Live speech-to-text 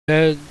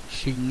said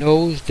she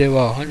knows there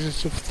are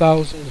hundreds of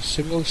thousands of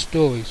similar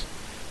stories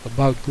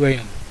about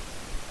Graham.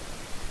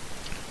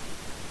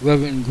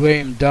 Reverend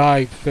Graham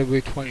died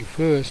February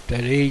 21st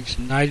at age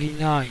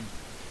 99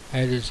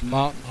 at his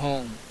mountain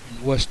home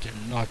in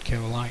Western North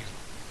Carolina.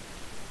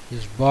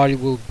 His body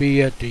will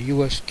be at the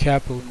U.S.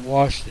 Capitol in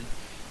Washington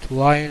to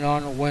lie in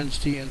on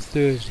Wednesday and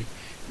Thursday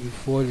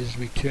before it is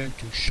returned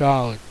to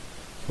Charlotte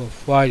for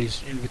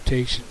Friday's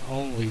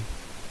invitation-only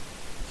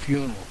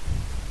funeral.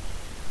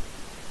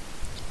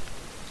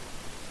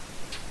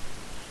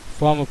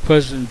 Former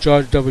President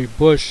George W.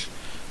 Bush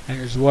and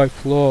his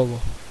wife Laura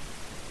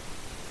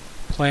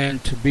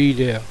planned to be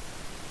there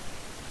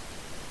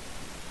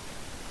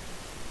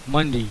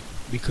Monday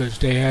because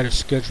they had a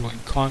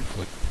scheduling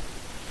conflict.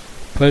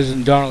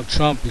 President Donald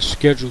Trump is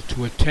scheduled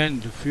to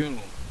attend the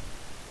funeral.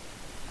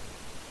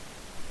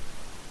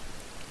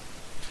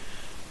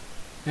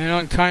 And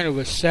on kind of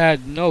a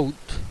sad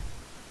note,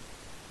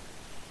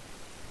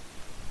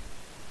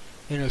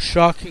 in a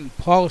shocking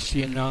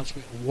policy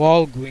announcement,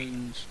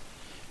 Walgreens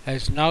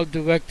has now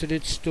directed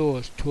its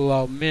stores to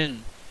allow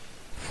men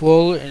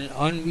full and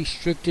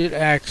unrestricted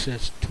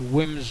access to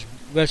women's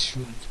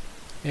restrooms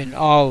in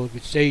all of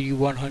its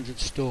 8,100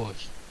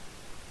 stores.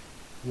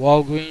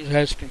 Walgreens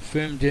has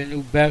confirmed their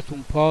new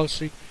bathroom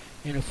policy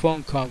in a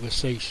phone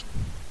conversation,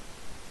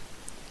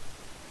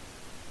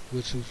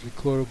 which was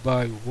recorded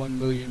by 1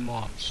 Million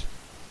Moms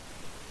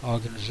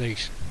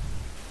organization.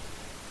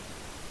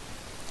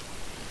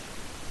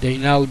 They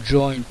now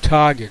join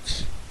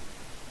Targets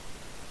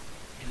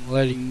in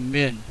letting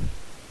men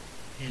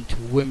into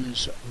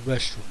women's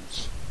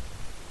restrooms.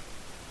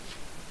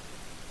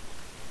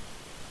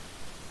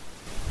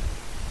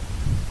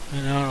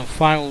 And on a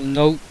final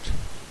note,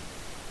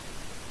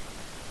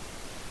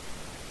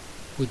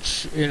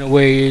 which in a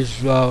way is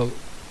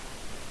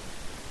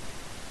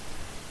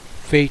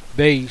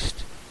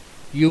faith-based,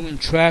 human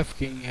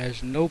trafficking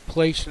has no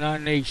place in our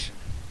nation.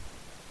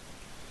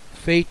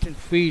 Faith and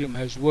Freedom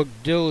has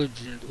worked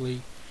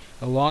diligently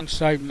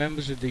alongside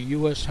members of the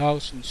U.S.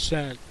 House and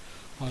Senate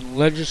on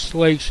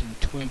legislation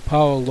to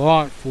empower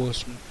law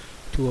enforcement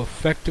to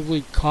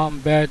effectively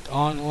combat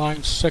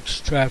online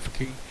sex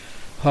trafficking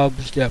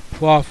hubs that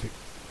profit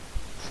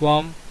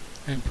from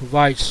and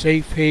provide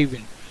safe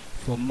haven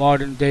for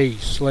modern-day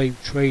slave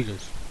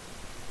traders.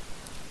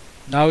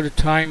 Now the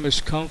time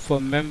has come for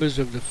members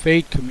of the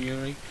faith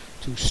community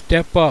to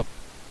step up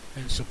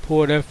and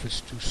support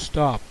efforts to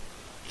stop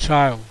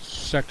child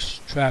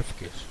sex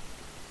traffickers.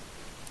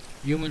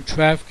 Human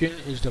trafficking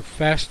is the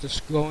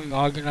fastest growing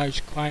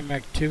organized crime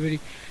activity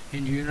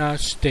in the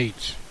United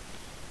States,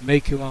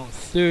 making around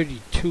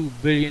 $32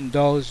 billion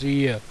a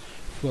year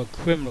for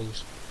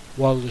criminals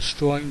while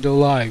destroying the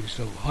lives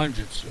of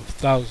hundreds of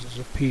thousands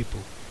of people.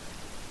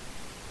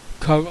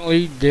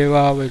 Currently, there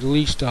are at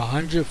least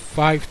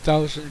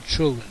 105,000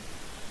 children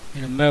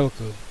in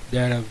America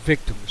that are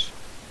victims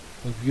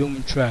of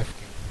human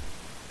trafficking.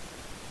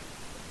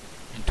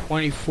 In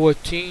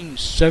 2014,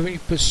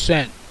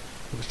 70%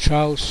 of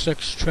child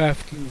sex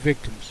trafficking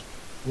victims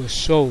were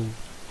sold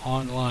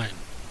online.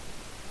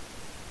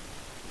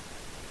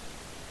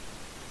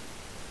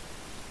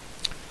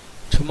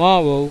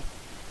 Tomorrow,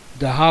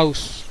 the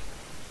House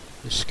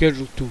is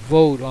scheduled to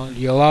vote on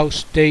the Allow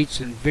States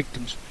and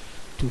Victims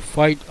to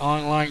Fight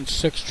Online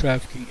Sex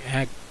Trafficking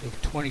Act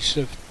of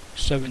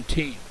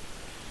 2017,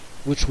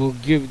 which will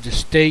give the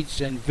states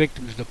and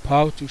victims the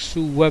power to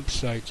sue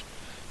websites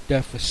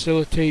that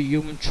facilitate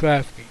human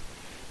trafficking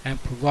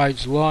and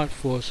provides law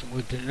enforcement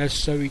with the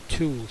necessary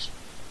tools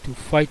to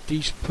fight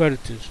these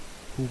predators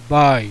who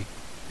buy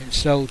and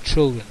sell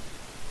children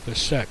for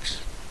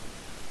sex.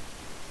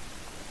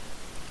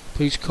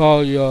 Please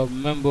call your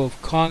member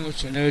of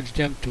Congress and urge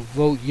them to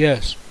vote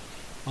yes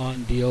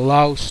on the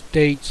Allow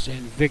States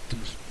and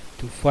Victims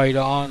to Fight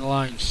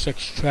Online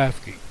Sex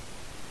Trafficking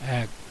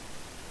Act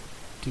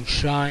to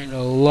shine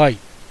a light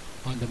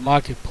on the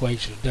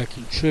marketplaces that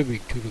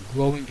contribute to the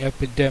growing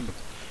epidemic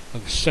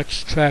of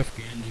sex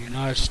trafficking in the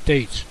United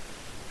States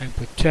and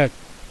protect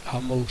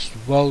our most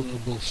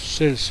vulnerable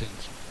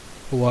citizens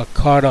who are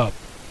caught up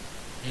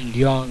in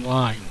the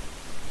online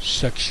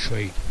sex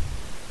trade.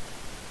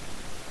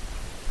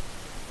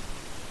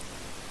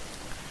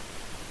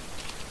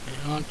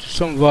 And on to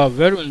some of our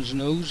veterans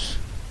news.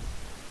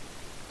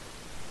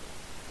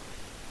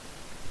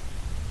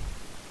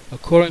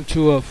 According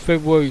to a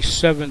February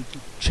 7th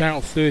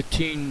Channel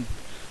 13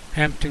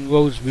 Hampton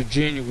Roads,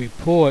 Virginia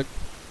report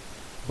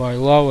by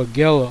Laura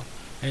Geller,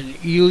 an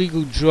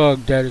illegal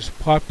drug that is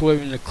popular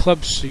in the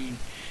club scene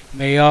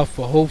may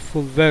offer hope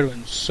for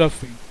veterans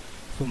suffering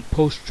from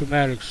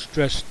post-traumatic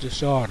stress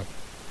disorder,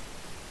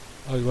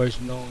 otherwise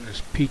known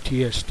as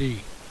PTSD.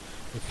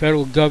 The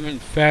federal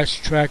government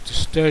fast-tracked a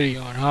study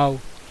on how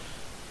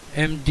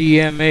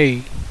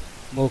MDMA,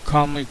 more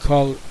commonly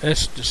called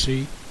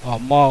ecstasy or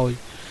Molly,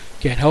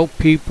 can help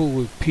people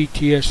with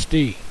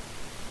PTSD.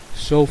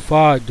 So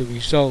far, the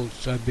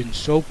results have been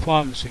so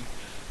promising,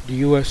 the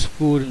U.S.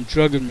 Food and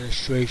Drug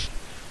Administration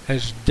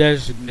has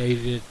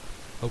designated it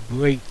a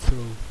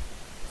breakthrough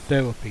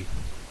therapy.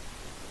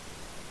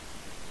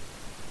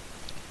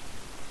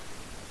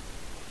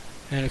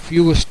 And if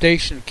you were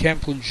stationed at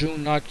Camp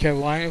Lejeune, North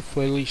Carolina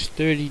for at least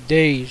 30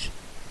 days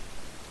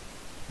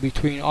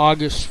between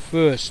August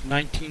 1st,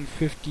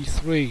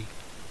 1953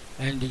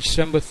 and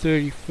December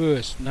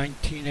 31st,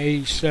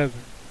 1987,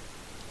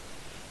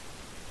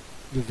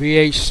 the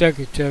VA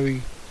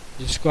Secretary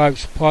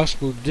describes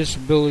possible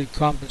disability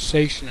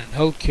compensation and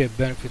health care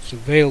benefits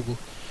available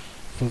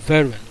for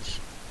veterans.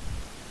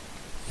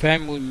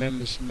 Family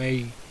members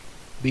may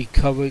be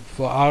covered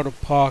for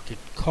out-of-pocket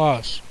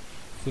costs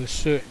for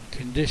certain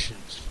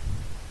conditions.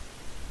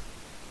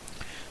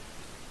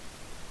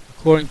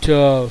 According to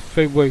a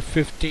February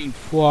 15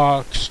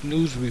 Fox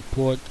News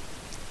report,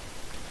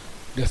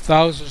 the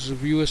thousands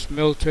of U.S.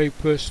 military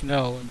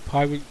personnel and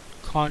private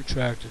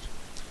contractors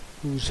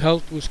whose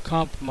health was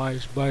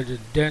compromised by the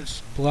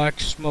dense black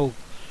smoke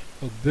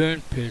of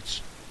burn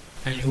pits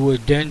and who were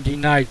then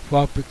denied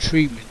proper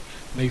treatment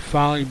may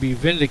finally be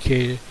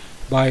vindicated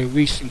by a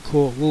recent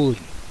court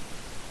ruling.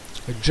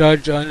 A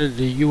judge under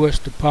the U.S.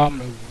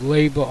 Department of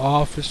Labor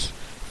Office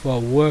for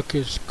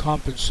Workers'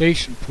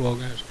 Compensation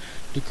Programs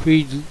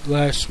decreed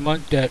last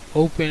month that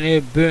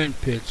open-air burn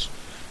pits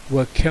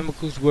where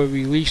chemicals were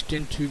released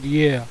into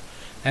the air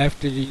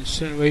after the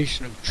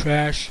incineration of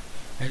trash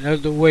and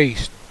other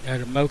waste at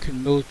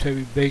American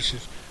military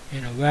bases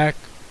in Iraq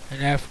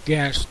and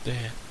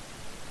Afghanistan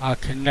are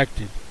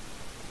connected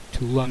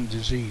to lung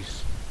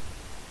disease.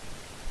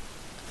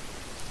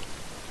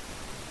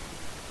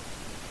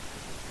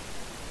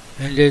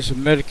 And there's a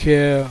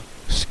Medicare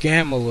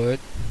scam alert.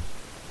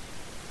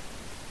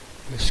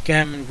 The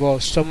scam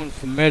involves someone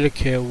from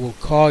Medicare will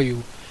call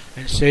you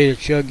and say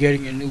that you're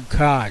getting a new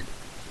card.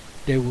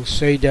 They will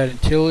say that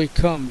until it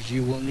comes,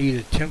 you will need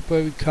a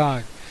temporary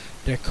card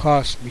that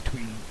costs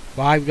between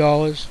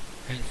 $5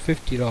 and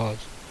 $50,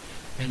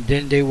 and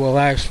then they will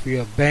ask for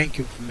your bank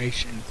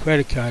information and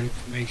credit card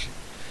information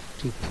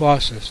to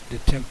process the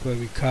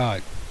temporary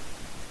card.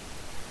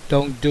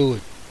 Don't do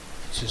it.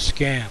 It's a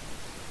scam.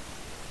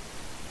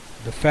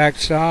 The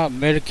facts are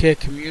Medicare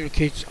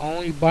communicates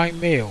only by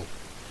mail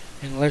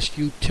unless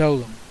you tell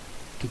them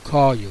to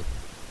call you.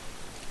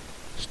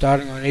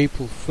 Starting on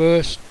April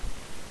 1st,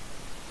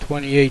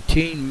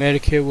 2018,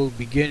 Medicare will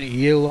begin a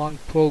year-long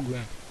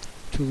program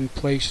to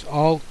replace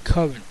all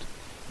current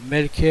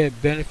Medicare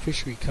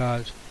beneficiary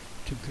cards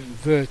to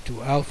convert to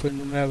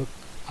alphanumeric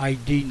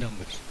ID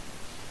numbers.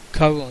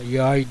 Currently,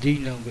 your ID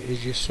number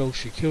is your Social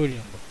Security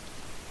number.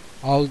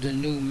 All the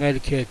new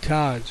Medicare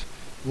cards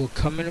will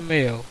come in the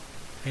mail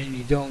and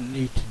you don't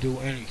need to do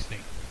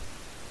anything.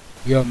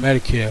 Your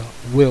Medicare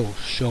will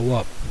show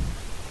up.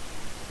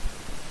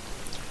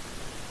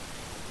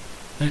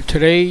 And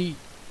today,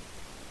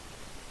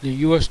 the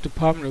U.S.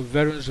 Department of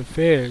Veterans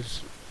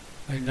Affairs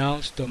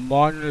announced a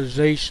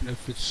modernization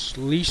of its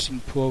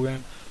leasing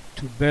program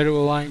to better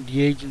align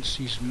the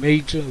agency's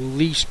major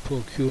lease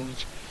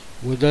procurements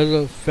with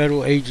other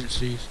federal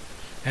agencies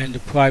and the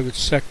private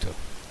sector,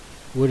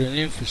 with an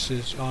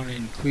emphasis on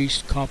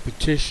increased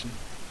competition,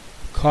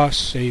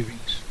 cost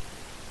savings,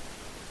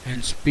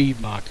 and speed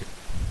market.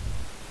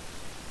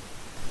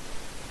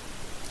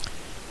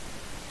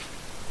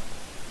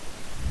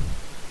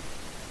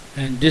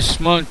 And this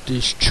month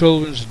is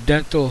Children's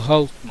Dental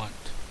Health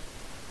Month.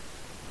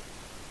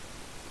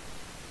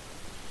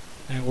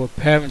 And what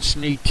parents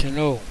need to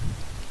know.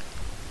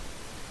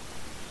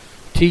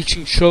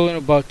 Teaching children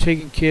about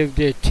taking care of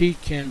their teeth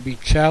can be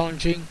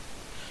challenging,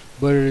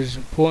 but it is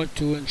important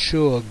to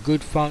ensure a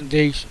good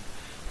foundation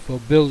for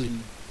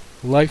building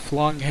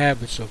lifelong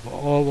habits of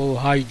oral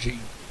hygiene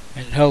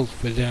and health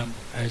for them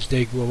as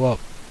they grow up.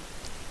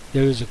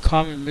 There is a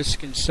common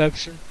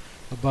misconception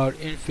about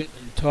infant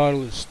and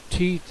toddlers'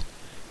 teeth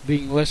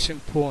being less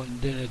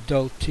important than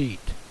adult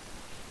teeth,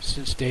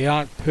 since they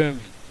aren't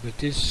permanent, but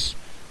this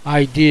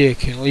idea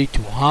can lead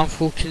to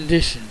harmful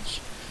conditions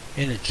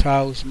in a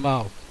child's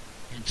mouth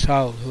in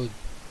childhood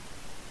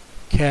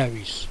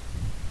caries.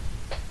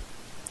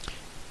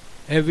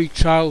 Every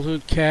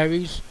childhood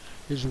caries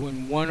is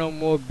when one or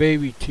more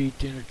baby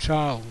teeth in a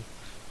child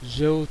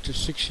 0 to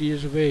 6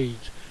 years of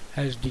age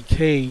has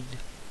decayed,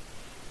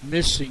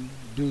 missing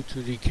due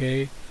to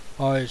decay,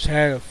 or has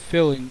had a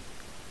filling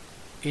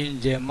in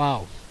their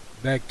mouth.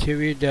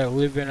 Bacteria that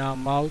live in our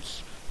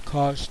mouths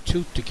cause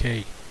tooth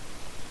decay.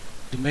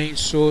 The main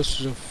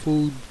sources of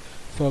food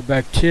for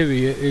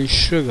bacteria is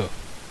sugar.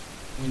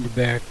 When the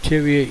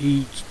bacteria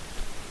eats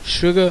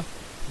sugar,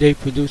 they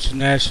produce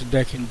an acid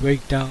that can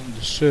break down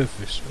the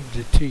surface of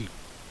the teeth.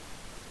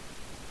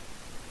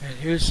 And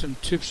here's some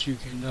tips you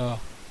can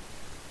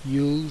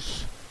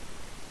use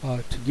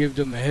to give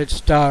them a head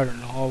start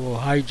on oral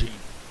hygiene.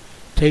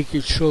 Take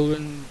your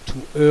children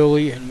to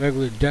early and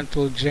regular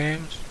dental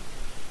exams.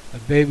 A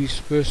baby's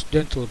first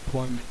dental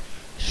appointment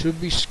should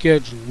be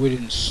scheduled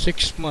within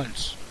 6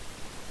 months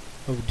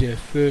of their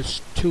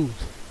first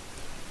tooth,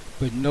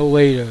 but no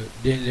later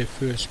than their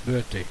first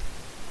birthday.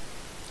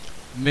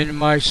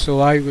 Minimize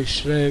saliva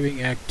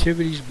sharing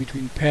activities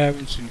between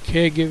parents and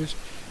caregivers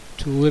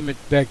to limit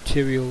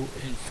bacterial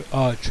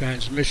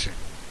transmission.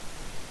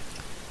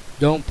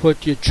 Don't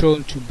put your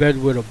children to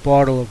bed with a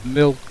bottle of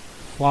milk,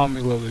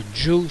 formula, or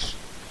juice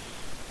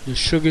The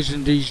sugars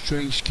in these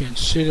drinks can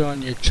sit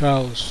on your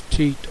child's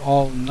teeth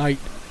all night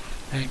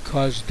and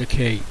cause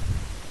decay.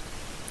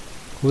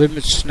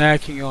 Limit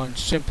snacking on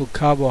simple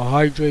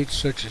carbohydrates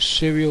such as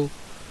cereal,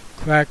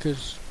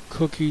 crackers,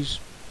 cookies,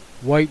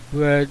 white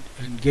bread,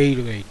 and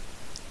Gatorade.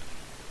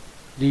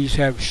 These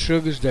have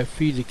sugars that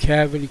feed the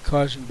cavity,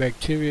 causing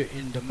bacteria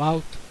in the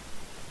mouth.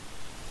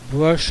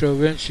 Brush or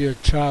rinse your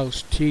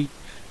child's teeth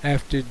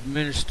after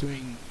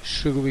administering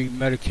sugary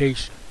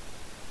medication.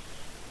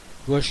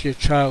 Brush your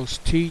child's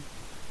teeth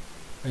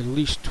at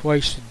least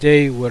twice a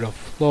day with a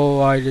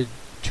fluoride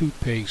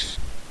toothpaste.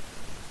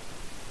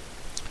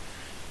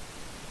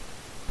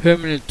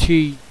 Permanent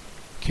teeth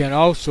can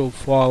also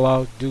fall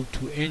out due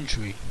to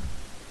injury.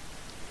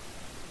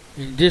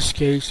 In this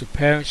case, a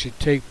parent should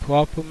take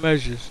proper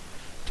measures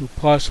to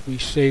possibly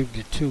save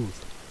the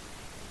tooth.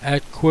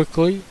 Act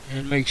quickly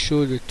and make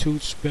sure the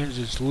tooth spends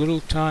as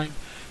little time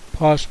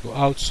possible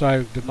outside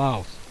of the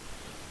mouth.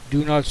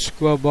 Do not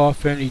scrub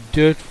off any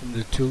dirt from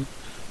the tooth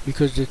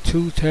because the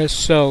tooth has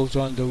cells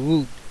on the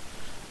root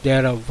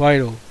that are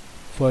vital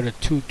for the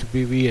tooth to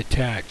be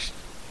reattached.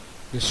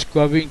 The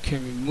scrubbing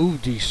can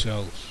remove these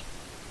cells.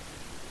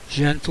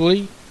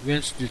 Gently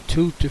rinse the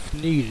tooth if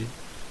needed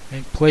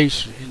and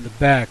place it in the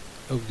back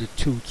of the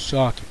tooth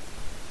socket.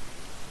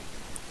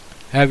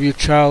 Have your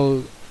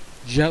child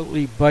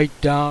gently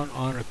bite down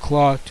on a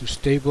cloth to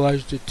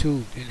stabilize the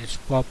tooth in its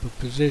proper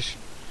position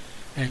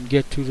and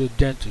get to the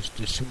dentist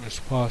as soon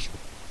as possible.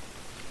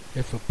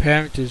 If a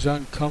parent is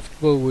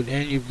uncomfortable with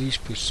any of these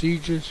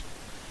procedures,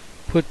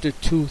 put the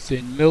tooth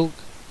in milk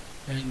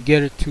and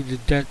get it to the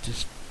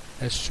dentist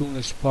as soon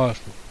as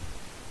possible.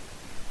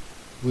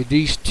 With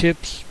these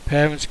tips,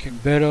 parents can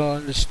better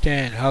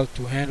understand how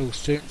to handle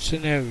certain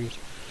scenarios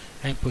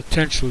and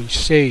potentially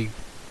save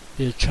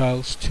their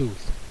child's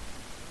tooth.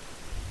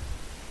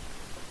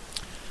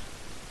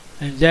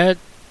 And that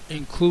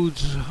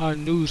includes our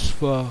news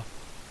for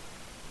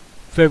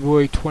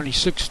February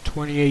 26,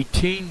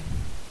 2018.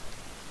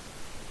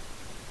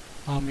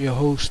 I'm your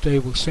host,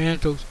 Abel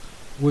Santos,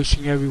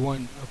 wishing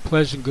everyone a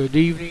pleasant good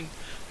evening,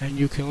 and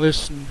you can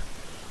listen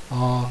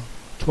to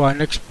our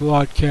next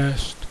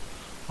broadcast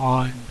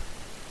on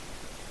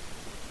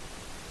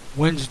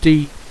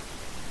Wednesday,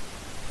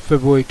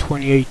 February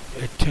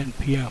 28th at 10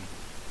 p.m.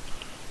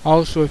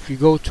 Also, if you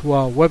go to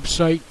our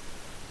website,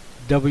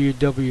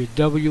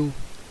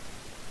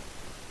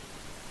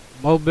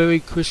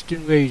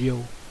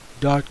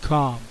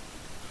 www.mulberrychristianradio.com,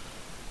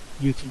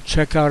 you can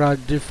check out our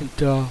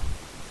different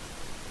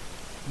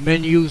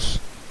menus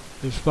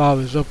as far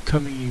as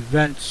upcoming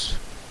events,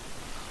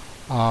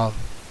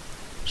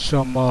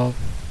 some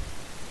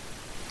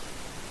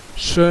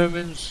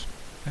sermons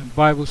and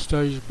Bible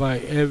studies by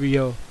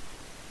area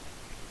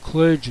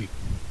clergy,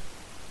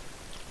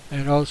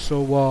 and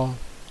also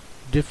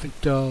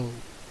different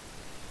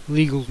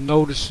legal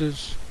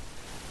notices,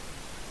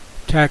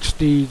 tax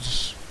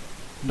deeds,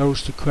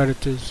 notice to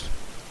creditors,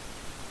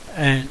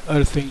 and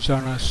other things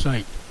on our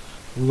site.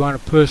 We want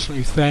to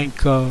personally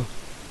thank Bill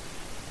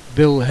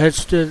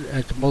Hedsted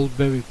at the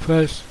Mulberry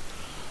Press,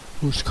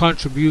 whose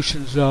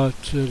contributions to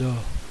the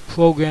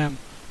program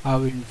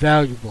are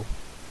invaluable,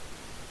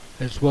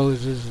 as well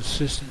as his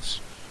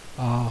assistance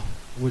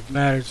with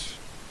matters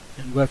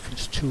in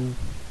reference to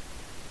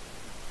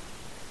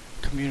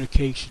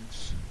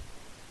communications.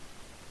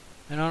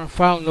 And on a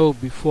final note,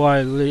 before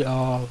I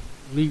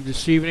leave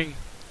this evening,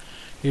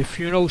 if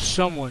you know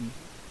someone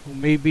who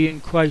may be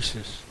in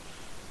crisis,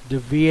 the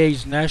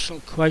VA's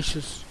National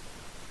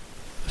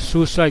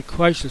Suicide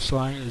Crisis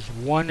Line is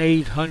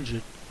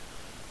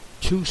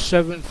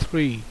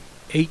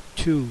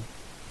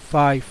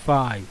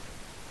 1-800-273-8255.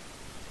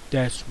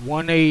 That's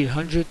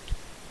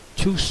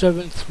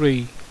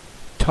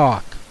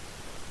 1-800-273-TALK.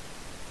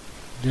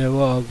 They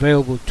are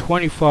available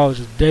 24 hours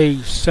a day,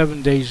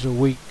 7 days a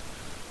week,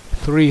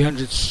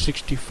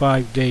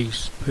 365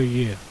 days per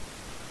year.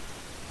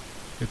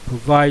 It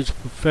provides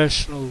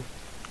professional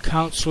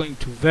counseling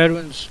to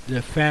veterans,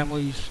 their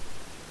families,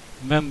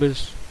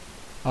 members,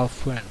 our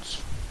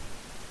friends.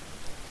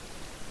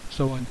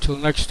 So until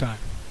next time,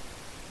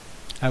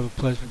 have a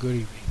pleasant good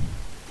evening.